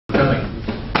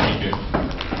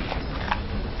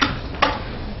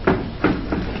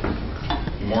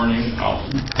I'll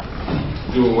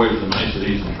do away with the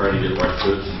niceties and try to get right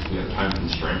to it since we have time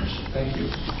constraints. Thank you.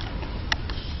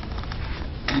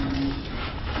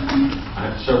 I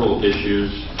have several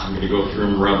issues. I'm going to go through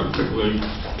them rather quickly.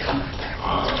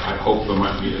 I hope there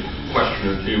might be a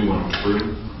question or two when I'm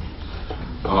through.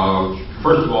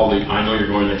 First of all, I know you're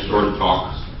going next door to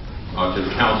talk to the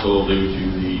council due to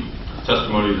the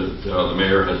testimony that the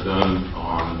mayor has done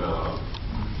on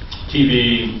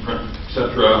TV, print,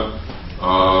 etc.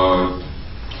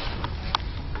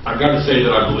 I've got to say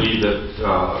that I believe that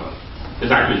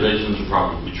his accusations are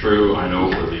probably true. I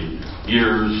know for the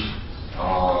years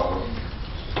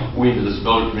we, the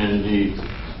disability community,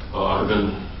 have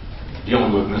been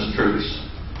dealing with mistruths,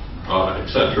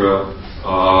 etc.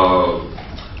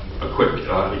 A quick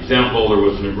example, there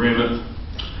was an agreement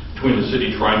between the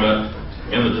city Trimet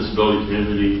and the disability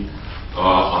community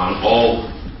on all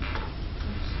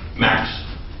max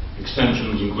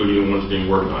extensions, including the ones being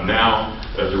worked on now,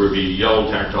 that there would be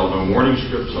yellow tactile no warning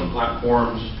strips on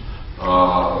platforms.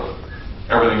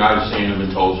 Everything I've seen and been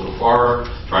told so far,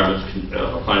 Trimet's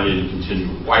planning to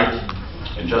continue with white.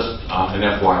 And just an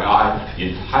FYI, the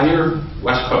entire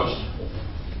West Coast,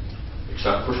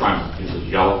 except for Trimet, uses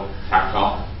yellow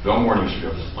tactile no warning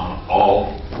strips on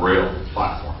all rail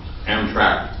platforms.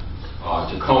 Amtrak,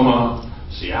 Tacoma,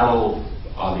 Seattle,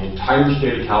 the entire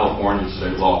state of California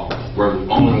state law, we're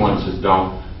the only ones that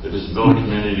don't. The disability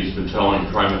community's been telling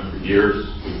Trimet for years,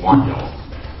 we want yellow.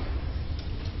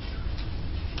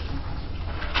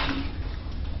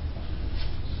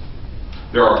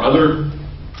 There are other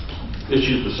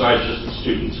issues besides just the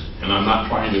students, and I'm not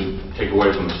trying to take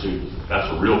away from the students. That's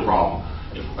a real problem.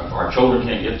 If our children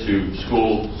can't get to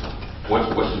school, what's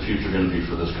the future going to be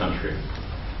for this country?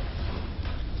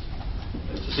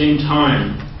 At the same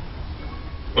time,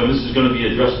 when this is going to be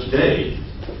addressed today,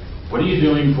 what are you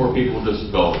doing for people with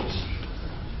disabilities?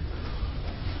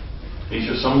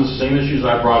 These are some of the same issues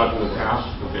I brought up in the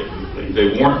past.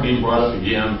 They weren't being brought up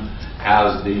again,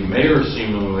 as the mayor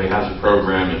seemingly has a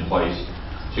program in place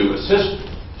to assist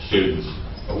students.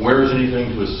 But where is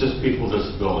anything to assist people with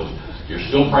disabilities? You're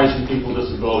still pricing people with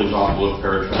disabilities off of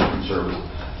paratransit service.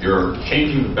 You're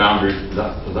changing the boundaries,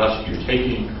 thus you're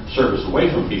taking service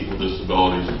away from people with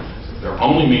disabilities. Their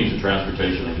only means of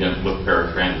transportation, again, lift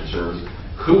paratransit service.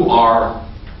 Who are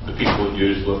the people that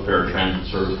use lift paratransit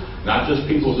service? Not just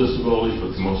people with disabilities,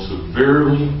 but the most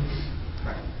severely,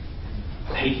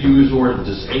 I hate to use the word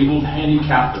disabled,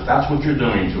 handicapped, but that's what you're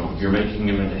doing to them. You're making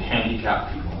them into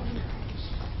handicapped people.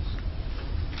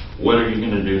 What are you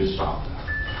going to do to stop that?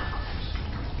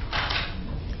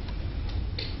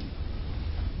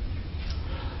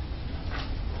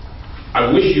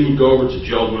 I wish you would go over to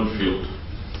Geldman Field.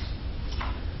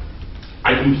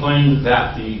 I complained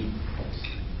that the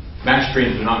MAX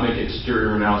trains do not make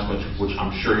exterior announcements, which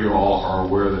I'm sure you all are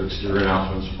aware that exterior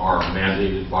announcements are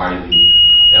mandated by the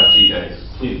FDA.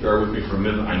 Please bear with me for a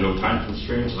minute. I know time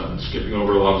constraints and I've been skipping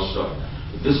over a lot of stuff.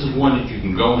 But this is one that you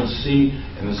can go and see,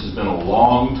 and this has been a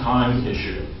long time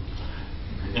issue.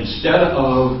 Instead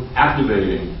of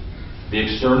activating the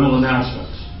external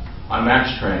announcements on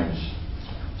MAX trains,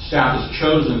 staff has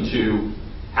chosen to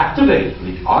activate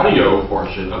the audio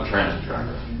portion of Transit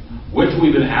Tracker, which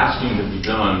we've been asking to be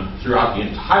done throughout the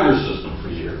entire system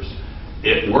for years.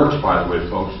 It works, by the way,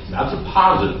 folks. That's a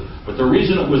positive. But the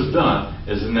reason it was done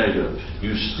is a negative.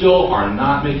 You still are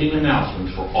not making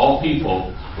announcements for all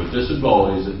people with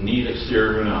disabilities that need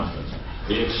exterior announcements.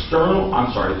 The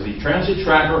Transit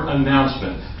Tracker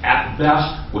announcement, at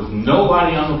best, with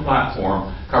nobody on the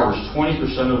platform, covers 20%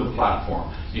 of the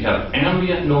platform. You have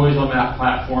ambient noise on that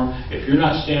platform. If you're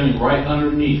not standing right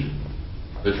underneath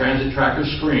the Transit Tracker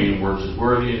screen, which is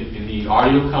where the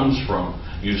audio comes from,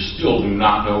 you still do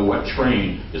not know what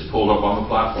train is pulled up on the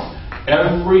platform.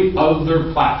 Every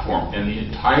other platform in the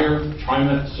entire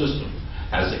Trimet system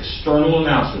has external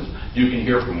announcements. You can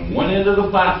hear from one end of the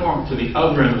platform to the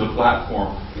other end of the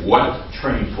platform what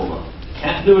train pulled up.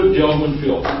 Can't do it at Geldman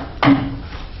Field.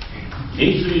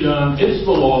 Needs to be done. It's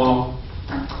the law.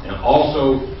 And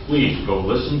also, please go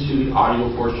listen to the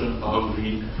audio portion of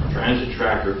the Transit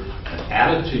Tracker and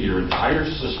add it to your entire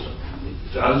system.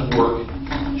 It does work.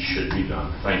 It should be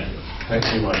done. Thank you. Thank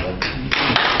you, Michael.